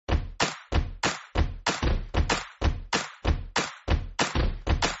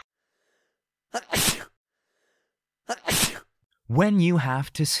When you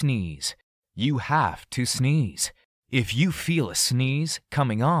have to sneeze, you have to sneeze. If you feel a sneeze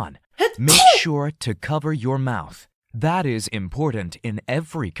coming on, make sure to cover your mouth. That is important in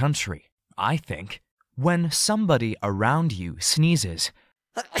every country, I think. When somebody around you sneezes,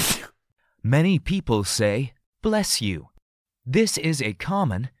 many people say, "Bless you." This is a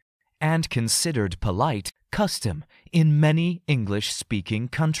common and considered polite custom in many English-speaking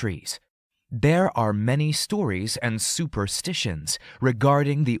countries. There are many stories and superstitions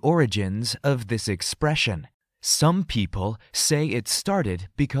regarding the origins of this expression. Some people say it started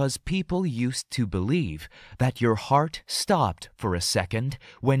because people used to believe that your heart stopped for a second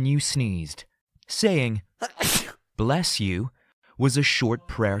when you sneezed. Saying, "Bless you," was a short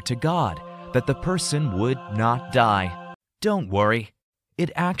prayer to God that the person would not die. Don't worry,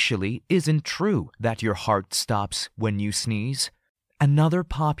 it actually isn't true that your heart stops when you sneeze. Another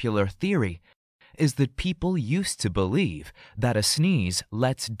popular theory is that people used to believe that a sneeze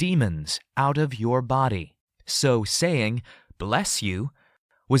lets demons out of your body. So saying, "Bless you,"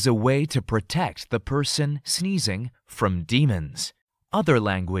 was a way to protect the person sneezing from demons. Other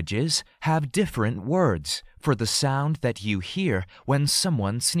languages have different words for the sound that you hear when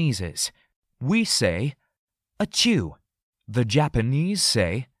someone sneezes. We say, "achoo." The Japanese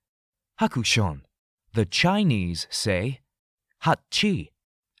say, "hakushon." The Chinese say, "hachi."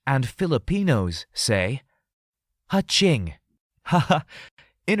 And Filipinos say, "haching." Haha,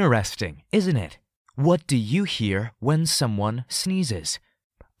 interesting, isn't it? What do you hear when someone sneezes?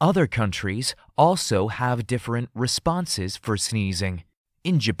 Other countries also have different responses for sneezing.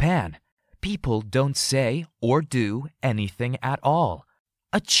 In Japan, people don't say or do anything at all.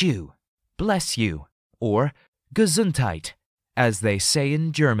 "Achoo," "bless you," or "Gesundheit," as they say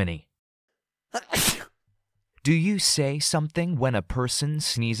in Germany. Do you say something when a person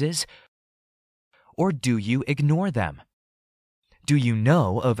sneezes, or do you ignore them? Do you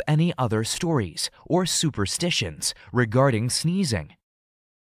know of any other stories or superstitions regarding sneezing?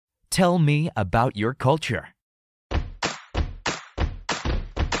 Tell me about your culture.